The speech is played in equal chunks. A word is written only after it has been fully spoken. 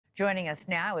Joining us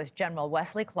now is General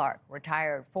Wesley Clark,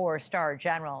 retired four-star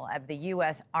general of the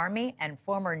U.S. Army and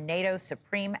former NATO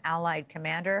Supreme Allied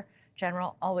Commander.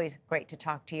 General, always great to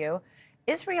talk to you.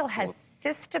 Israel has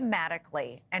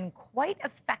systematically and quite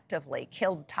effectively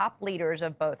killed top leaders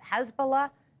of both Hezbollah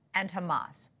and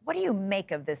Hamas. What do you make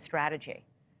of this strategy?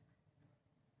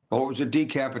 Well, it was a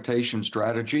decapitation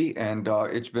strategy, and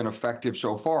it's been effective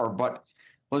so far. But,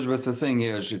 Elizabeth, the thing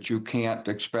is that you can't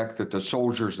expect that the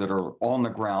soldiers that are on the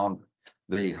ground,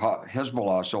 the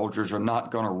Hezbollah soldiers, are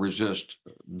not going to resist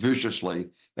viciously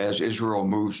as Israel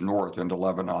moves north into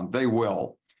Lebanon. They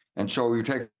will. And so you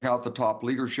take out the top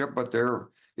leadership, but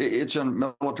it's a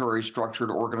military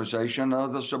structured organization.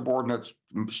 The subordinates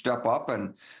step up,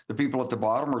 and the people at the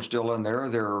bottom are still in there.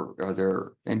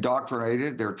 They're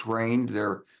indoctrinated, they're trained,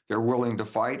 they're willing to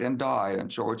fight and die.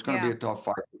 And so it's going to be a tough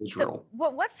fight for Israel. So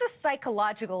what's the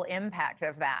psychological impact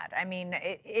of that? I mean,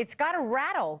 it's got to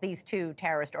rattle these two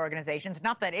terrorist organizations.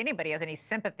 Not that anybody has any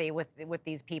sympathy with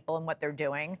these people and what they're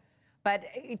doing. But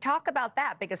talk about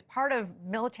that, because part of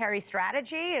military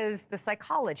strategy is the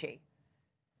psychology.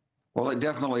 Well, it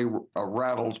definitely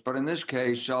rattles. But in this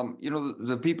case,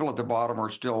 the people at the bottom are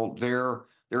still there.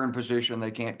 They're in position.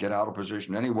 They can't get out of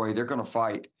position anyway. They're going to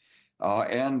fight.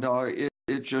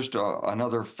 It's just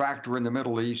another factor in the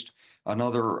Middle East,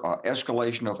 another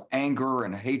escalation of anger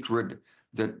and hatred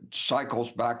that cycles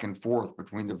back and forth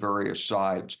between the various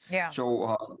sides. Yeah.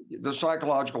 So the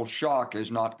psychological shock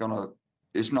is not going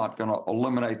to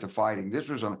eliminate the fighting. This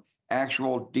was an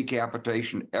actual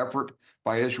decapitation effort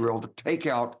by Israel to take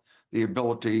out the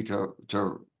ability to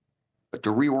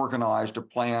reorganize, to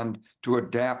plan, to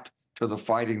adapt to the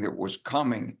fighting that was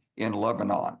coming in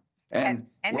Lebanon. And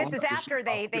this is after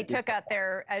they took out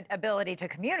their ability to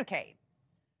communicate.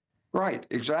 Right,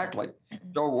 exactly.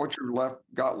 So what you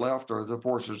got left are the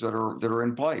forces that are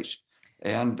in place,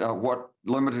 and what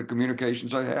limited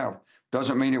communications they have.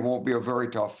 Doesn't mean it won't be a very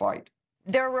tough fight.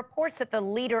 There are reports that the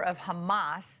leader of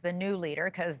Hamas, the new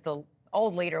leader, because the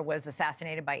old leader was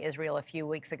assassinated by Israel a few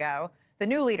weeks ago, the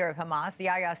new leader of Hamas,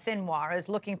 Yahya Sinwar, is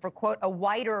looking for, quote, a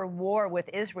wider war with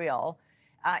Israel,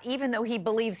 even though he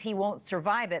believes he won't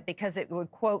survive it because it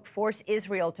would, quote, force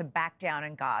Israel to back down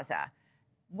in Gaza.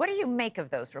 What do you make of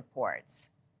those reports?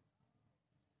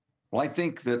 Well, I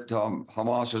think that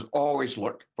Hamas has always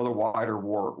looked for the wider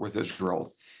war with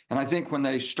Israel. And I think when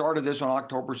they started this on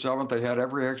October 7th, they had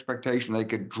every expectation they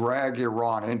could drag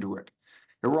Iran into it.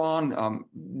 Iran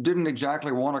didn't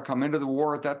exactly want to come into the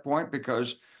war at that point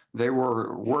because they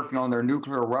were working on their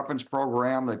nuclear weapons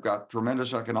program. They've got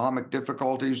tremendous economic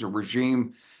difficulties. The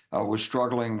regime was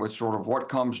struggling with sort of what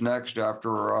comes next after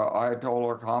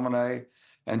Ayatollah Khamenei.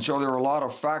 And so there are a lot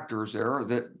of factors there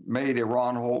that made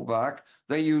Iran hold back.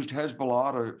 They used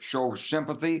Hezbollah to show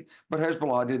sympathy, but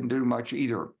Hezbollah didn't do much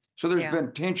either. So there's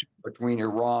been tension between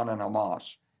Iran and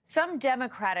Hamas. Some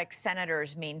Democratic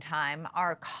senators, meantime,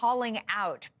 are calling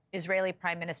out Israeli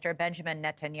Prime Minister Benjamin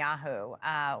Netanyahu.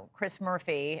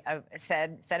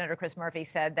 Senator Chris Murphy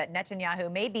said that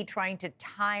Netanyahu may be trying to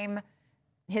time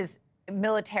his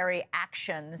military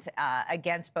actions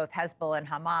against both Hezbollah and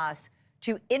Hamas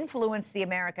to influence the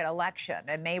American election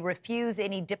and may refuse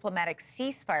any diplomatic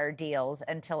ceasefire deals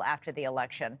until after the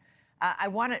election.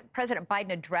 President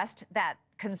Biden addressed that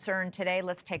concern today.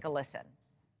 Let's take a listen.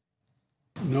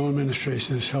 No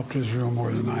administration has helped Israel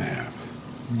more than I have.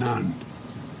 None.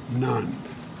 None.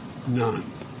 None.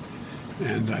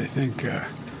 And I think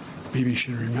Bibi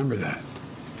should remember that.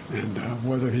 And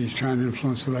whether he's trying to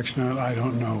influence the election or not, I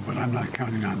don't know, but I'm not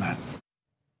counting on that.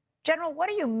 General, what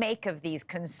do you make of these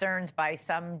concerns by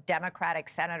some Democratic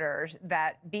senators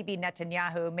that Bibi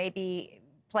Netanyahu may be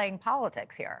playing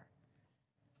politics here?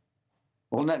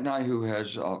 Well, Netanyahu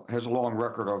has a long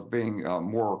record of being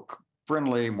more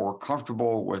friendly, more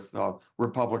comfortable with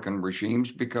Republican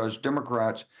regimes because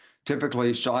Democrats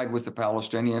typically side with the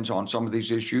Palestinians on some of these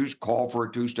issues, call for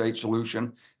a two-state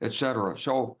solution, et cetera.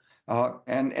 So,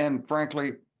 and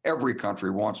frankly, every country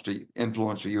wants to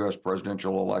influence the U.S.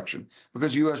 presidential election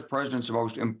because the U.S. president's the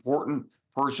most important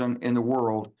person in the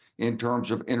world in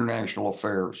terms of international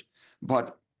affairs.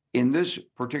 But in this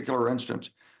particular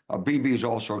instance, Bibi is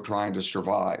also trying to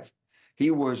survive. He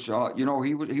was,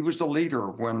 he was the leader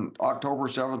when October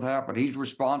 7th happened. He's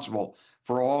responsible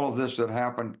for all of this that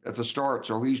happened at the start.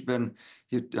 So he's been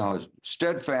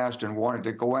steadfast in wanting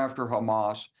to go after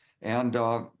Hamas, and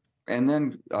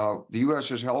then the U.S.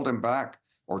 has held him back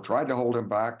or tried to hold him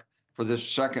back for this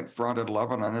second front in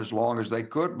Lebanon as long as they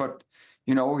could. But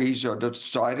he's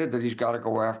decided that he's got to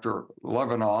go after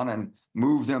Lebanon and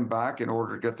move them back in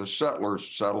order to get the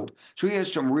settlers settled. So he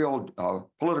has some real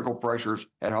political pressures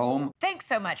at home. Thanks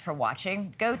so much for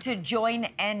watching. Go to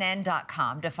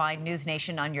joinnn.com to find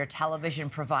NewsNation on your television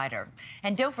provider.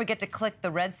 And don't forget to click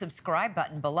the red subscribe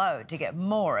button below to get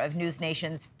more of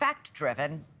NewsNation's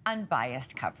fact-driven,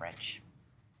 unbiased coverage.